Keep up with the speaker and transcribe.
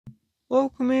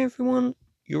Welcome everyone.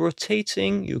 You're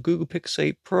rotating your Google Pixel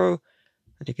 8 Pro,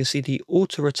 and you can see the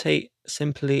auto rotate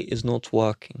simply is not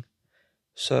working.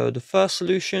 So the first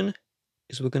solution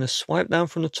is we're going to swipe down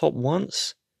from the top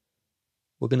once.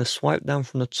 We're going to swipe down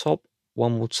from the top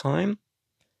one more time.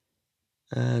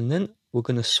 And then we're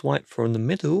going to swipe from the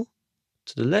middle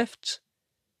to the left.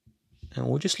 And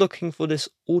we're just looking for this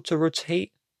auto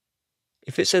rotate.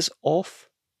 If it says off,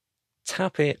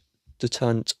 tap it to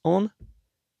turn it on.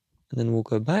 And then we'll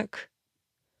go back.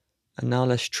 And now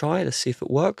let's see if it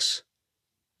works.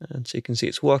 And so you can see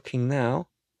it's working now.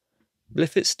 But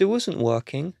if it still isn't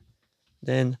working,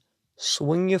 then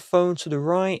swing your phone to the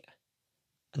right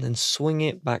and then swing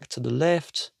it back to the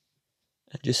left.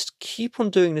 And just keep on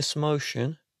doing this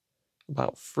motion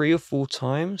about 3 or 4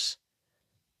 times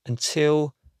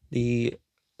until the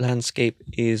landscape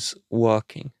is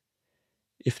working.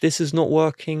 If this is not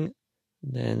working,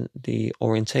 then the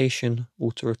orientation,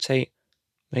 auto rotate,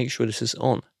 make sure this is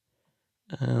on.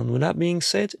 And with that being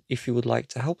said, if you would like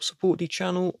to help support the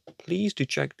channel, please do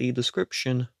check the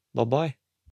description. Bye bye.